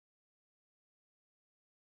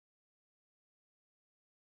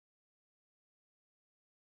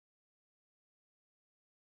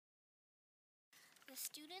The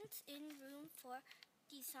students in room 4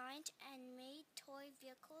 designed and made toy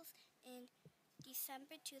vehicles in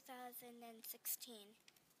December 2016.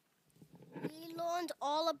 We learned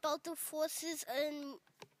all about the forces and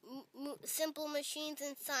simple machines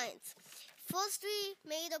and science. First, we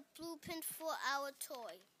made a blueprint for our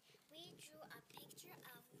toy. We drew a picture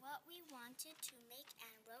of what we wanted to make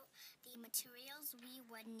and wrote the materials we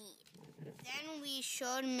would need. Then we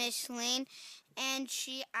showed Miss Ling, and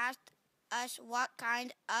she asked us what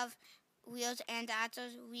kind of wheels and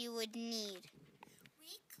axles we would need.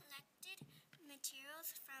 We collected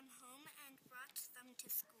materials from home and brought them to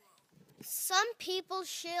school. Some people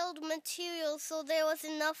shared materials so there was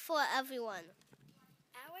enough for everyone.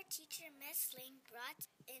 Our teacher, Miss Ling, brought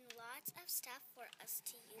in lots of stuff for us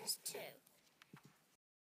to use too.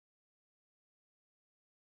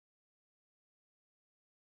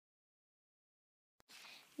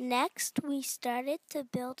 Next, we started to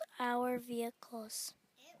build our vehicles.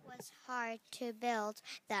 It was hard to build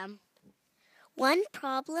them. One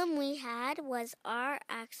problem we had was our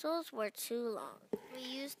axles were too long. We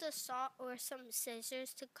used a saw or some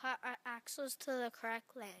scissors to cut our axles to the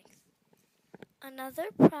correct length. Another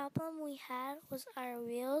problem we had was our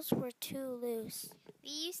wheels were too loose. We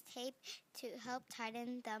used tape to help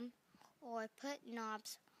tighten them or put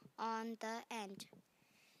knobs on the end.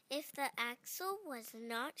 If the axle was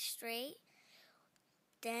not straight,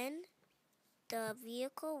 then the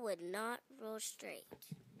vehicle would not roll straight.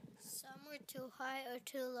 Some were too high or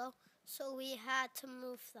too low, so we had to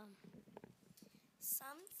move them.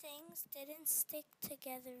 Some things didn't stick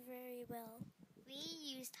together very well.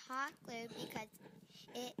 We used hot glue because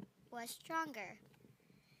it was stronger.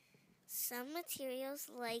 Some materials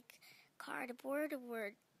like cardboard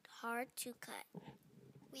were hard to cut.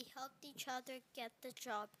 We helped each other get the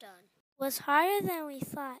job done. It was harder than we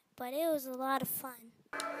thought, but it was a lot of fun.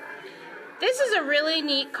 This is a really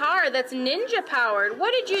neat car that's ninja powered.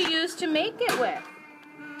 What did you use to make it with?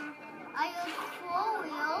 I used 4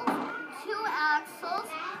 wheels, 2 axles,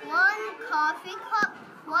 1 coffee cup,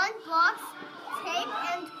 1 box, tape,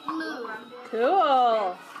 and glue.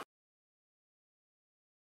 Cool.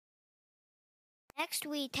 Next,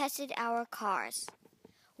 we tested our cars.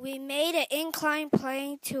 We made an inclined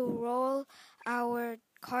plane to roll our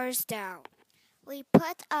cars down. We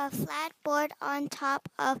put a flat board on top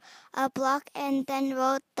of a block and then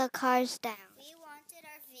rolled the cars down. We wanted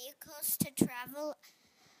our vehicles to travel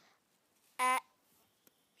at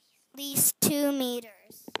least 2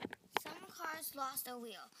 meters. Some cars lost a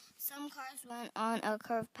wheel. Some cars went on a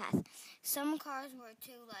curved path. Some cars were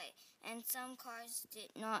too light, and some cars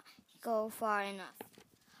did not go far enough.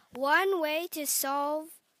 One way to solve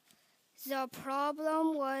the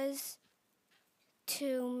problem was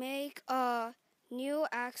to make a new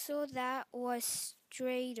axle that was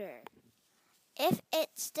straighter. If it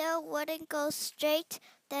still wouldn't go straight,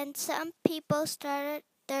 then some people started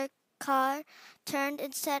their car turned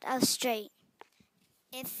instead of straight.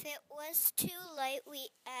 If it was too light, we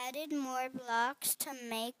added more blocks to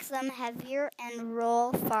make them heavier and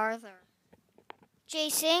roll farther.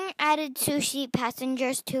 Jason added 2 seat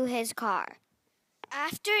passengers to his car.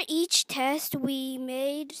 After each test, we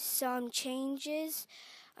made some changes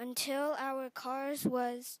until our cars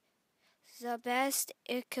was the best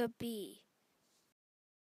it could be.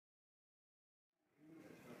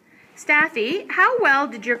 Staffy, how well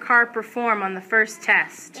did your car perform on the first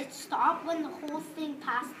test? It stopped when the whole thing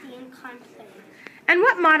passed the inclined plane. And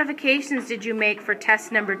what modifications did you make for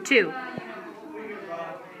test number 2?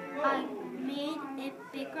 I made it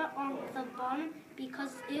bigger on the bottom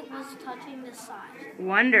because it was touching the side.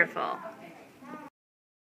 Wonderful.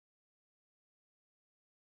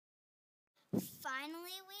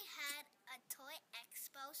 Finally, we had a Toy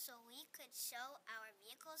Expo so we could show our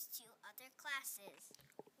vehicles to other classes.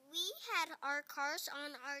 We had our cars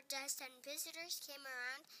on our desk and visitors came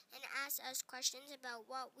around and asked us questions about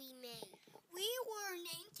what we made. We wore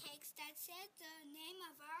name tags that said the name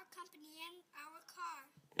of our company and our car.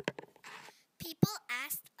 People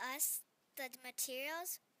asked us the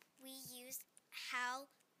materials we used, how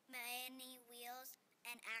many wheels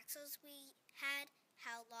and axles we had,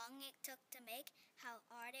 how long it took to make, how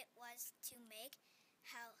hard it was to make,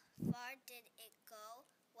 how far did it go,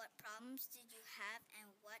 what problems did you have,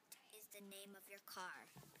 and what is the name of your car.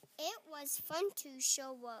 It was fun to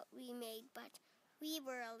show what we made, but we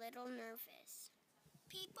were a little nervous.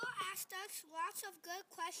 People asked us lots of good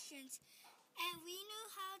questions, and we knew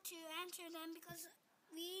how to answer them because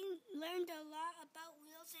we learned a lot about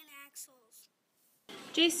wheels and axles.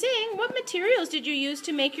 Jason, what materials did you use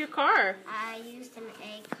to make your car? I used an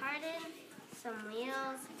egg carton, some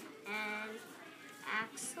wheels, and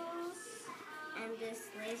axles, and this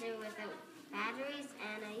laser with the batteries,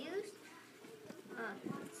 and I used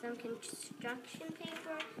some construction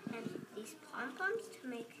paper and these pom-poms to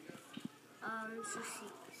make sushi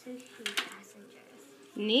passengers.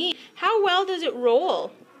 Neat. How well does it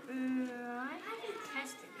roll? I haven't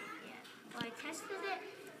tested it yet. Well, I tested it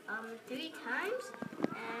 3 times,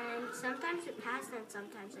 and sometimes it passed and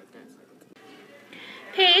sometimes it doesn't.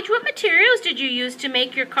 Paige, what materials did you use to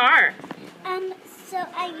make your car? So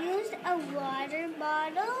I used a water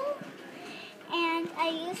bottle, and I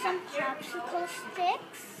used some popsicle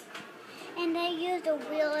sticks, and I used a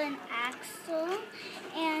wheel and axle,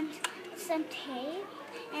 and some tape,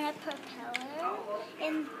 and a propeller,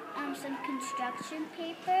 and some construction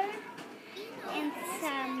paper, and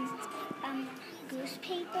some goose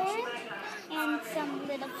paper, and some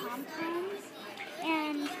little pom-poms,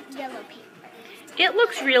 and yellow paper. It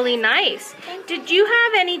looks really nice. Did you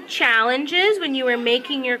have any challenges when you were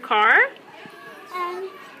making your car?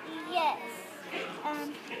 Yes.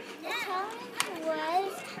 The challenge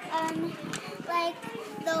was, like,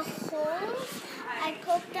 the holes, I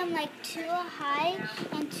poked them, like, too high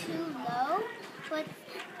and too low, but,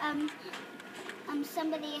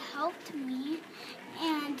 somebody helped me,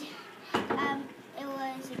 and, it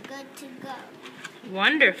was good to go.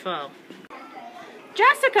 Wonderful.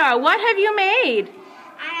 Jessica, what have you made?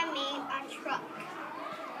 I have made a truck.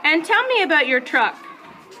 And tell me about your truck.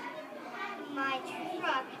 My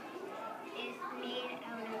truck is made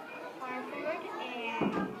out of cardboard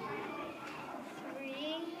and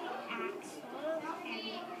 3 axles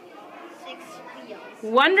and 6 wheels.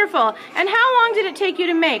 Wonderful. And how long did it take you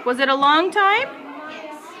to make? Was it a long time?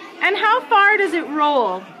 Yes. And how far does it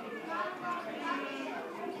roll?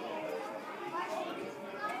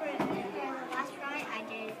 For the last ride, I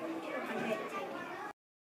did 200.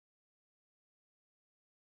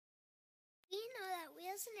 We know that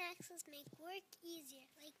wheels and axles make work easier,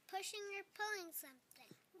 like pushing or pulling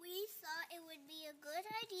something. We thought it would be a good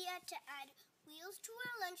idea to add wheels to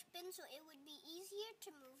our lunch bin so it would be easier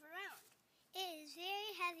to move around. It is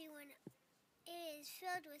very heavy when it is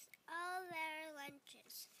filled with all our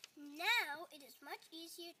lunches. Now it is much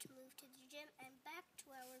easier to move to the gym and back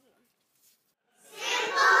to our room.